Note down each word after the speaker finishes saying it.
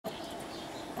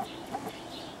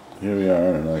Here we are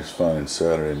on a nice fine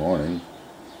Saturday morning,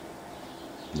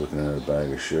 looking at a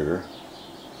bag of sugar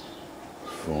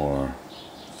for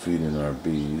feeding our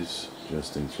bees,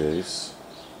 just in case.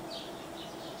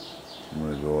 I'm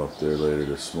going to go up there later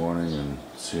this morning and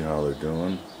see how they're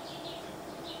doing,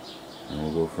 and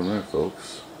we'll go from there,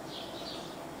 folks.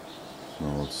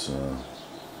 So it's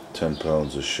 10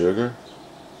 pounds of sugar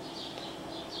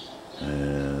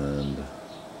and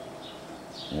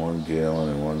 1 gallon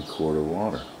and 1 quart of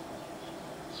water.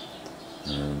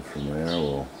 And from there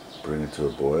we'll bring it to a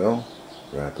boil,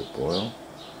 rapid boil,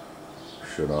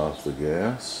 shut off the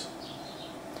gas,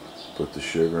 put the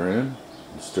sugar in,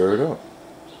 and stir it up.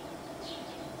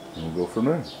 And we'll go from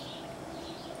there.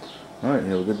 Alright, you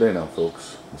have a good day now,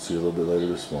 folks. We'll see you a little bit later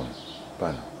this morning.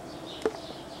 Bye now.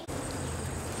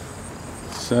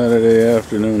 Saturday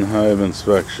afternoon hive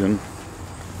inspection.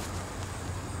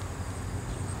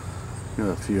 Got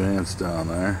a few ants down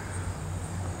there.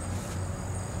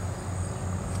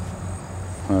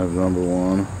 Hive number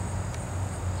 1. You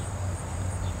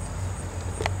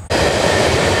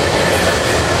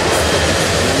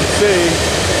see,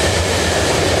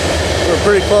 we're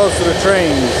pretty close to the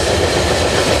trains.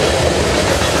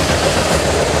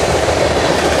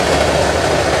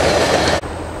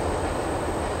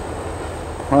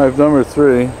 Hive number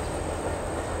 3.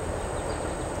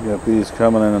 You got bees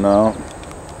coming in and out.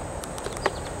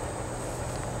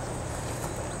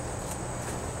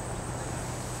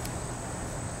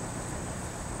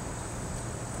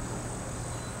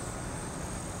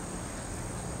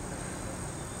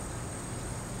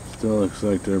 Still looks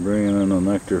like they're bringing in a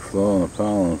nectar flow and a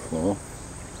pollen flow.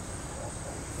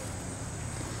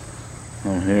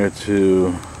 I'm here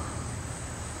to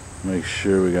make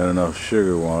sure we got enough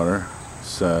sugar water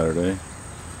Saturday.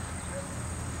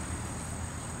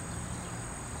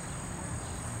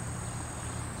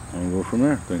 And we'll go from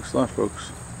there. Thanks a lot,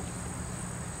 folks.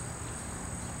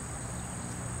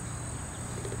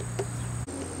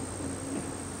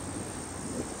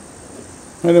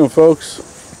 How you doing, folks?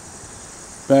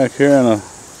 Back here on a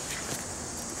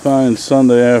fine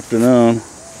Sunday afternoon,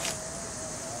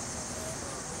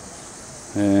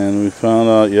 and we found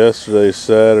out yesterday,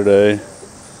 Saturday,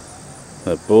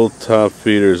 that both top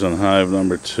feeders on hive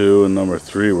number 2 and number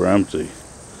 3 were empty.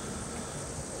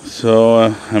 So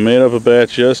I made up a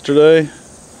batch yesterday,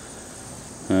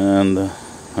 and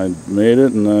I made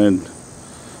it, and I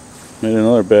made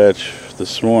another batch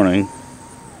this morning,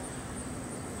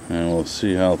 and we'll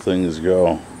see how things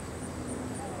go.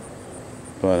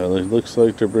 But it looks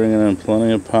like they're bringing in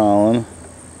plenty of pollen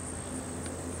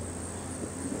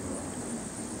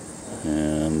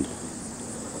and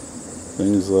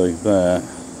things like that.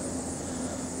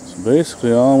 So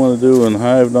basically all I'm going to do in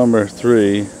hive number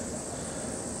 3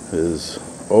 is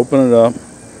open it up,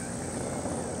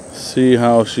 see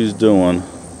how she's doing,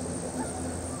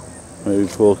 maybe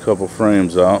pull a couple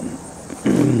frames out,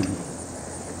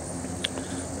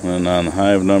 and on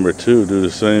hive number 2 do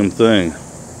the same thing.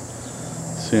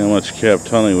 See how much capped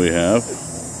honey we have.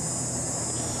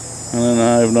 And then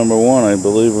hive number 1, I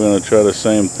believe we're going to try the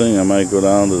same thing. I might go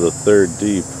down to the 3rd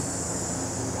deep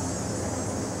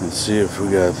and see if we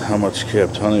got how much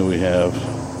capped honey we have.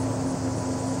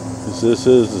 Because this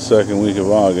is the 2nd week of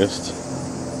August,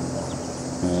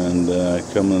 and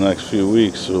come the next few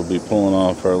weeks we'll be pulling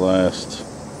off our last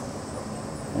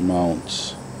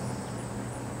amounts,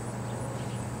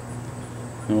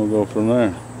 and we'll go from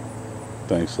there.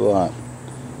 Thanks a lot.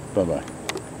 Bye-bye.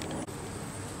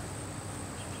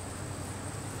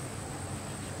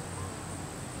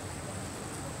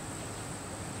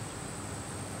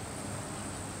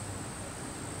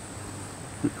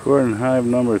 Recording hive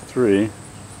number 3.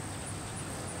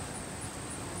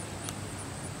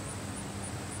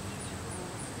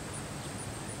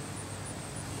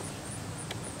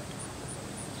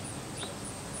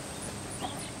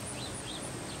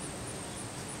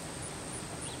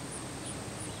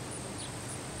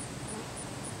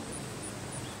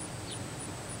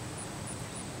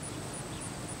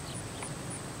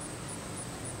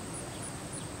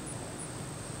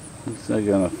 Looks like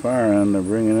on the far end they're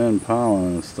bringing in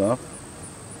pollen and stuff.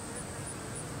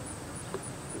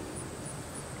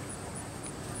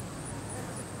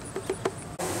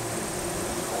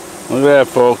 Look at that,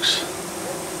 folks.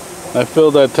 I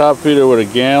filled that top feeder with a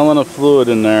gallon of fluid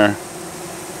in there.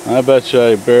 I bet you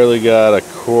I barely got a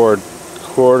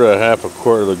half a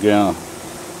quart of a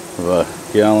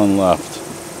gallon left.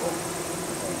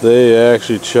 They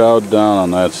actually chowed down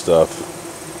on that stuff.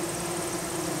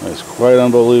 It's quite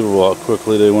unbelievable how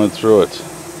quickly they went through it.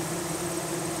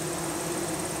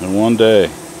 In one day.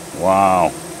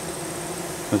 Wow.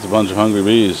 That's a bunch of hungry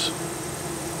bees.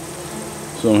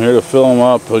 So I'm here to fill them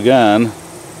up again.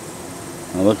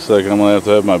 It looks like I'm going to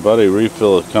have my buddy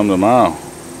refill it come tomorrow.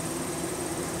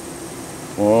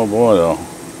 Oh boy though.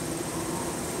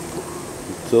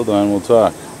 Till then we'll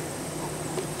talk.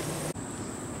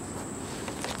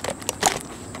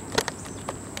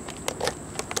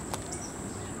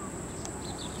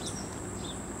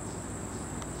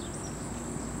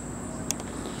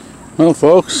 Well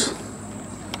folks,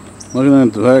 looking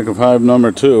at the back of hive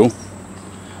number 2.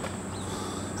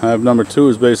 Hive number 2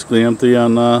 is basically empty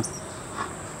on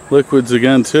liquids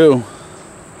again too.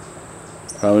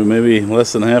 Probably maybe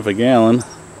less than half a gallon.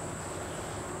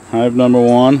 Hive number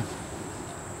 1.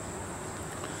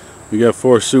 We got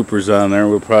 4 supers on there.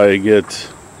 We'll probably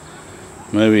get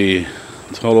maybe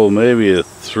total maybe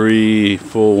 3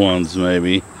 full ones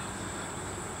maybe.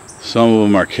 Some of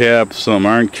them are capped, some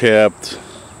aren't capped.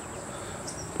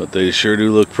 But they sure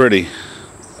do look pretty.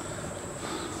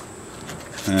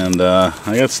 And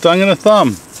I got stung in the thumb.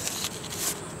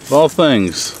 Of all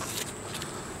things.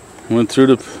 Went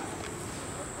through the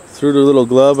little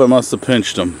glove. I must have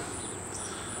pinched them.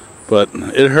 But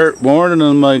it hurt more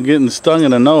than my getting stung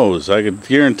in the nose. I could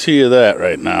guarantee you that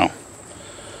right now.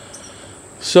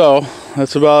 So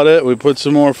that's about it. We put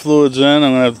some more fluids in. I'm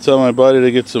gonna have to tell my buddy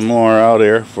to get some more out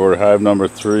here for hive number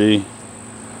 3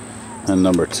 and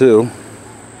number 2.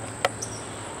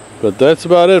 But that's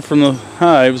about it from the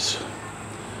hives.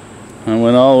 I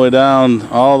went all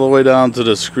the way down to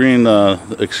the screen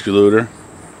excluder.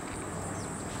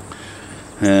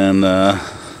 And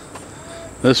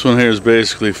this one here is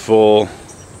basically full.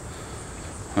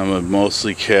 I'm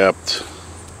mostly capped.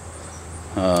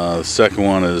 The second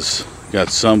one is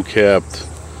got some capped.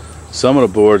 Some of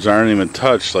the boards aren't even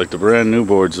touched, like the brand new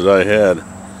boards that I had.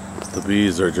 The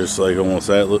bees are just like almost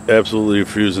absolutely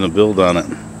refusing to build on it.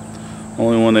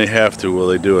 Only when they have to will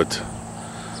they do it.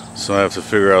 So I have to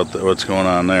figure out what's going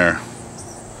on there.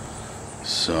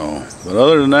 So, but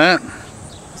other than that,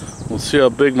 we'll see how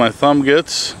big my thumb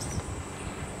gets,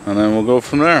 and then we'll go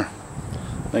from there.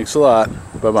 Thanks a lot.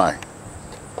 Bye-bye.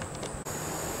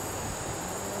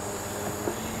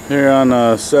 Here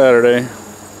on Saturday, I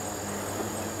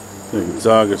think it's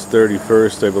August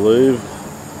 31st, I believe.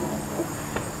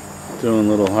 Doing a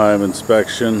little hive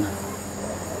inspection.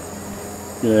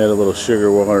 Gonna add a little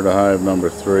sugar water to hive number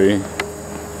 3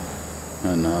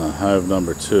 and hive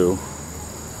number 2.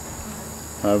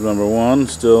 Hive number 1,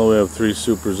 still we have 3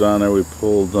 supers on there. We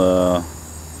pulled the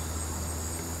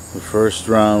first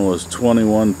round was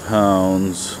 21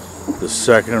 pounds. The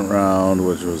second round,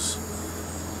 which was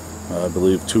I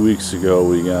believe 2 weeks ago,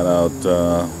 we got out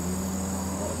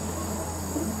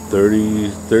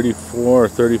 34 or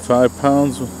 35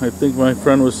 pounds, I think my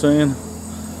friend was saying.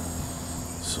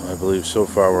 So I believe so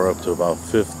far we're up to about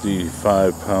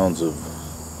 55 pounds of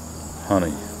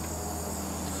honey.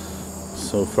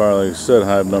 So far, like I said,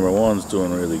 hive number 1's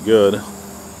doing really good.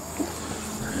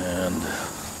 And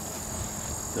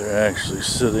they're actually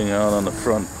sitting out on the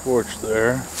front porch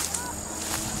there.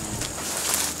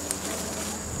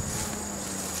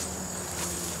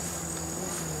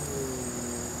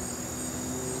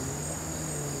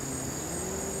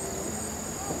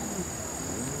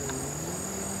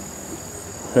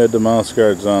 Had the mouse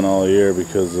guards on all year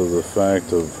because of the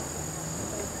fact of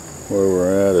where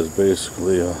we're at is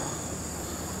basically a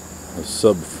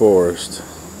sub-forest.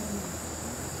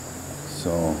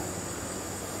 So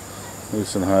at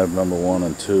least in hive number 1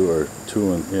 and 2, or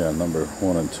number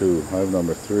 1 and 2. Hive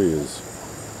number 3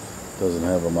 doesn't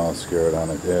have a mouse guard on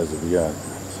it as of yet.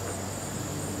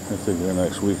 I think the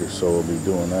next week or so we'll be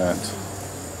doing that.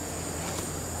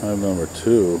 Hive number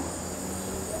 2.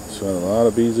 Got a lot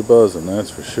of bees a-buzzing,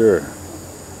 that's for sure.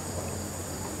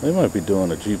 They might be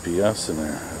doing a GPS in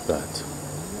there, I bet.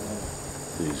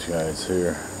 These guys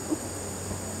here.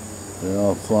 They're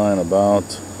all flying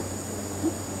about.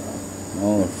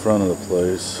 All in front of the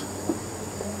place.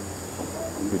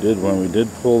 When we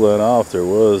did pull that off,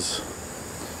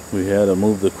 we had to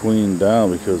move the queen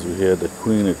down because we had the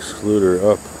queen excluder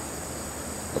up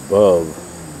above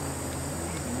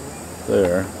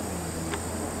there.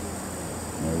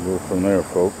 We'll go from there,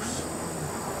 folks.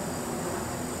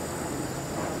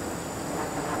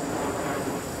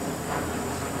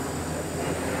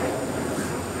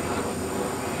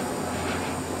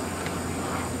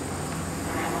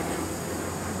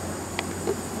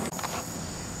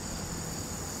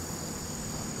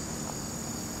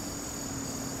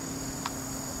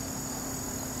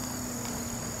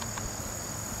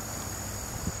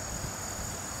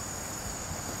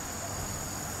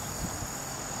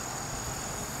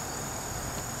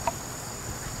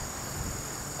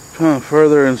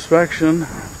 Further inspection,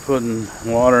 putting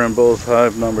water in both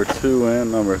hive number 2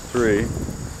 and number 3.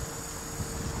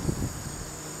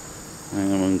 I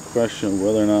am in question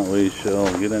whether or not we shall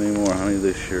get any more honey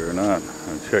this year or not.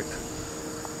 I checked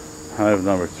hive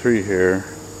number 3 here,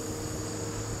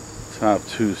 top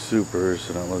 2 supers,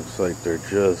 and it looks like they're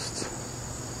just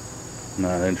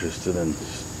not interested in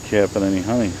capping any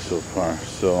honey so far.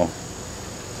 So,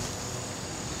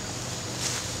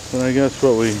 but I guess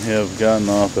what we have gotten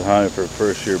off the hive for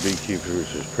first year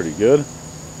beekeepers is pretty good.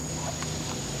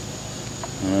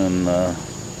 And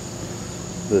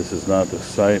this is not the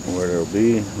site where they'll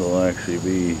be. They'll actually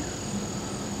be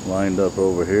lined up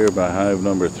over here by hive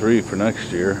number 3 for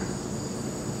next year.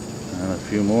 And a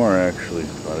few more actually.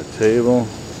 About a table.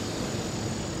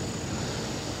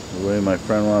 The way my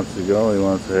friend wants to go, he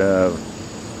wants to have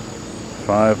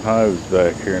 5 hives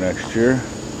back here next year.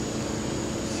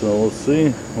 So we'll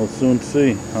see. We'll soon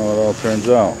see how it all turns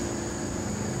out.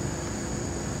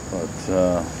 But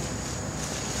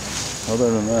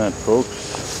other than that, folks,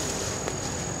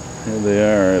 here they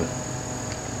are at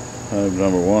hive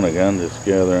number 1 again, just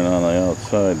gathering on the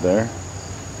outside there.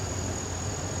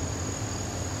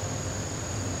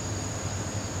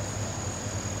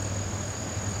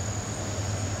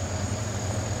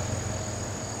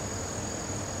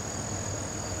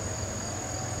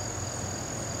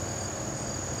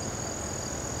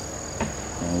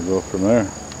 We'll go from there.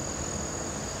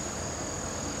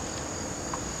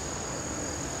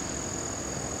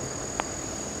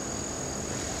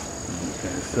 Like I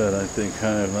said, I think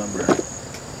hive number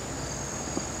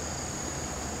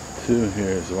 2 here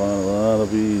is a lot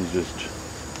of bees just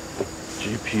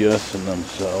GPSing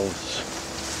themselves.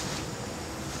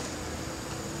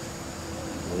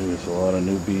 I believe there's a lot of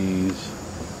new bees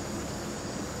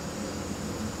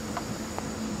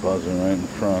buzzing right in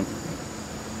front.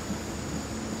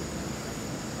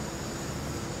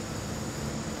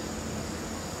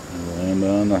 Land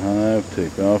on the hive,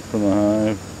 take off from the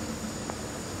hive,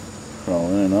 crawl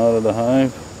in and out of the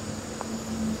hive.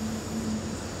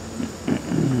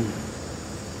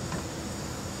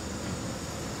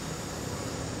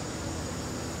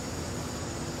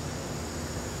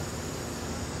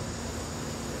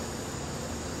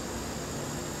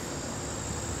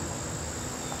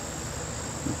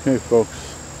 Okay,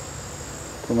 folks,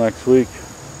 till next week,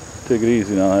 take it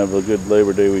easy now. Have a good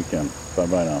Labor Day weekend.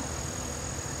 Bye-bye now.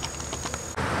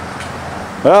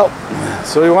 Well,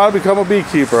 so you want to become a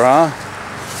beekeeper, huh?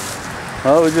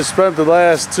 Well, we just spent the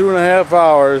last 2.5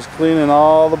 hours cleaning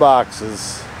all the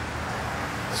boxes,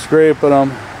 scraping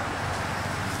them,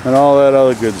 and all that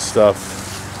other good stuff.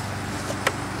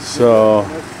 So,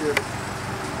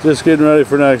 just getting ready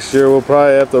for next year. We'll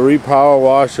probably have to repower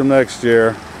wash them next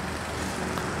year.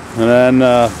 And then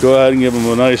go ahead and give them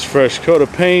a nice fresh coat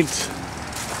of paint.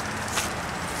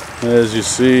 As you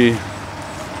see,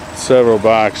 several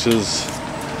boxes.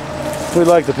 We'd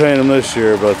like to paint them this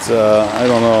year, but I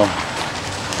don't know.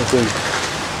 I think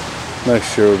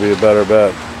next year would be a better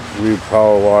bet.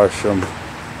 Power wash them.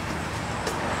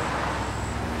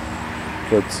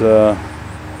 But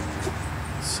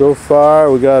so far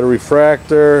we got a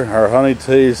refractor. Our honey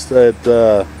taste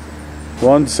at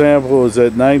one sample was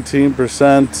at 19%,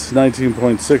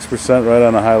 19.6%, right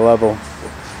on a high level.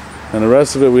 And the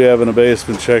rest of it we have in the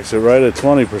basement checks it right at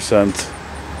 20%.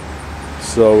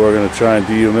 So we're going to try and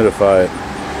dehumidify it.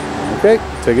 Okay,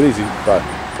 take it easy. Bye.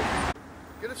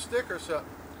 Get a stick or something.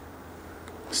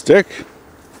 Stick?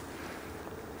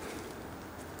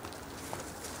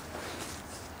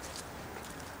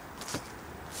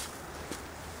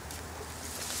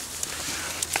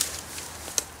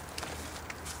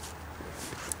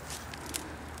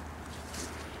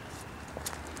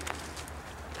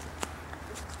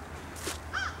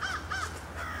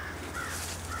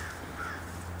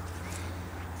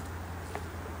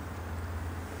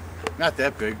 Not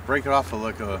that big. Break it off of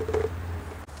like a...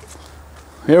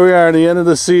 Here we are at the end of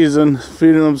the season,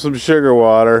 feeding them some sugar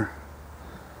water.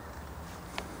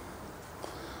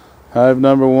 Hive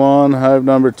number 1, hive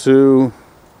number 2,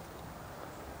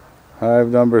 hive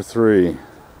number 3.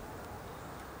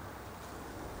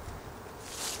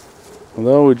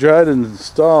 Although we tried to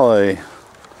install a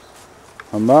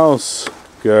mouse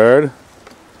guard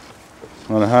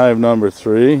on hive number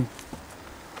 3,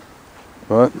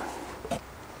 but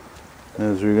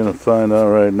as we're going to find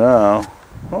out right now,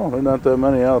 oh, there are not that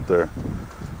many out there.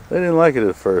 They didn't like it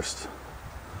at first.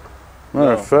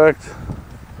 Matter of fact,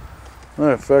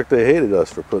 they hated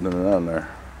us for putting it on there.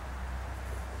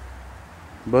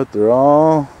 But they're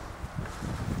all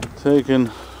taking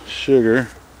sugar.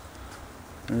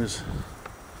 There's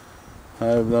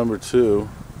hive number 2.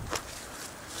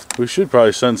 We should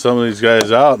probably send some of these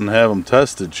guys out and have them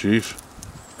tested, Chief.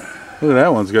 Look at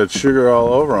that one's got sugar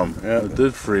all over them. Yeah, it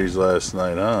did freeze last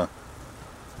night, huh?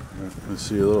 I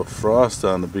see a little frost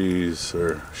on the bees,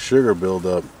 or sugar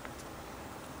buildup.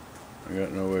 I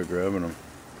got no way of grabbing them.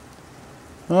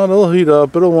 Oh, they'll heat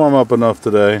up. It'll warm up enough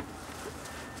today.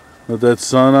 Let that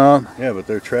sun out. Yeah, but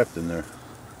they're trapped in there.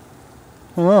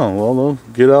 Oh, well,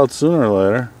 they'll get out sooner or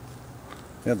later.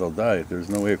 Yeah, they'll die. There's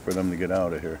no way for them to get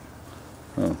out of here.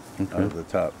 Oh, okay. Out of the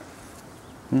top.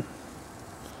 Well,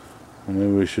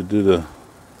 maybe we should do the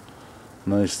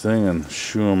nice thing and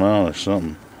shoo them out or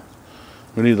something.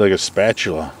 We need like a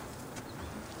spatula.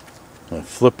 A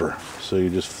flipper. So you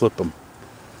just flip them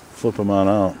on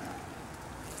out.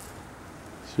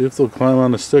 See if they'll climb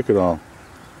on the stick at all.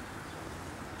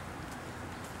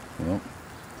 Well,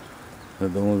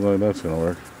 that don't look like that's gonna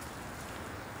work.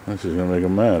 That's just gonna make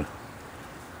them mad.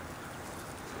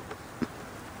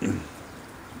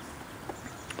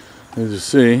 As you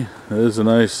see, it is a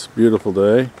nice, beautiful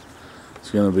day. It's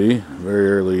gonna be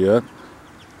very early yet.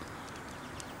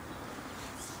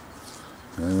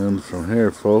 And then from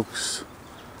here, folks,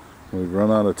 we've run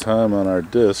out of time on our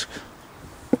disc.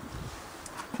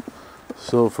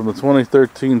 So from the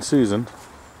 2013 season,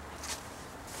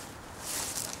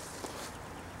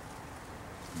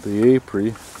 the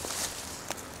April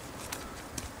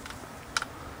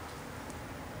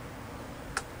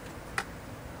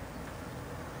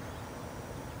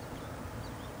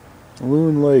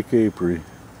Loon Lake April.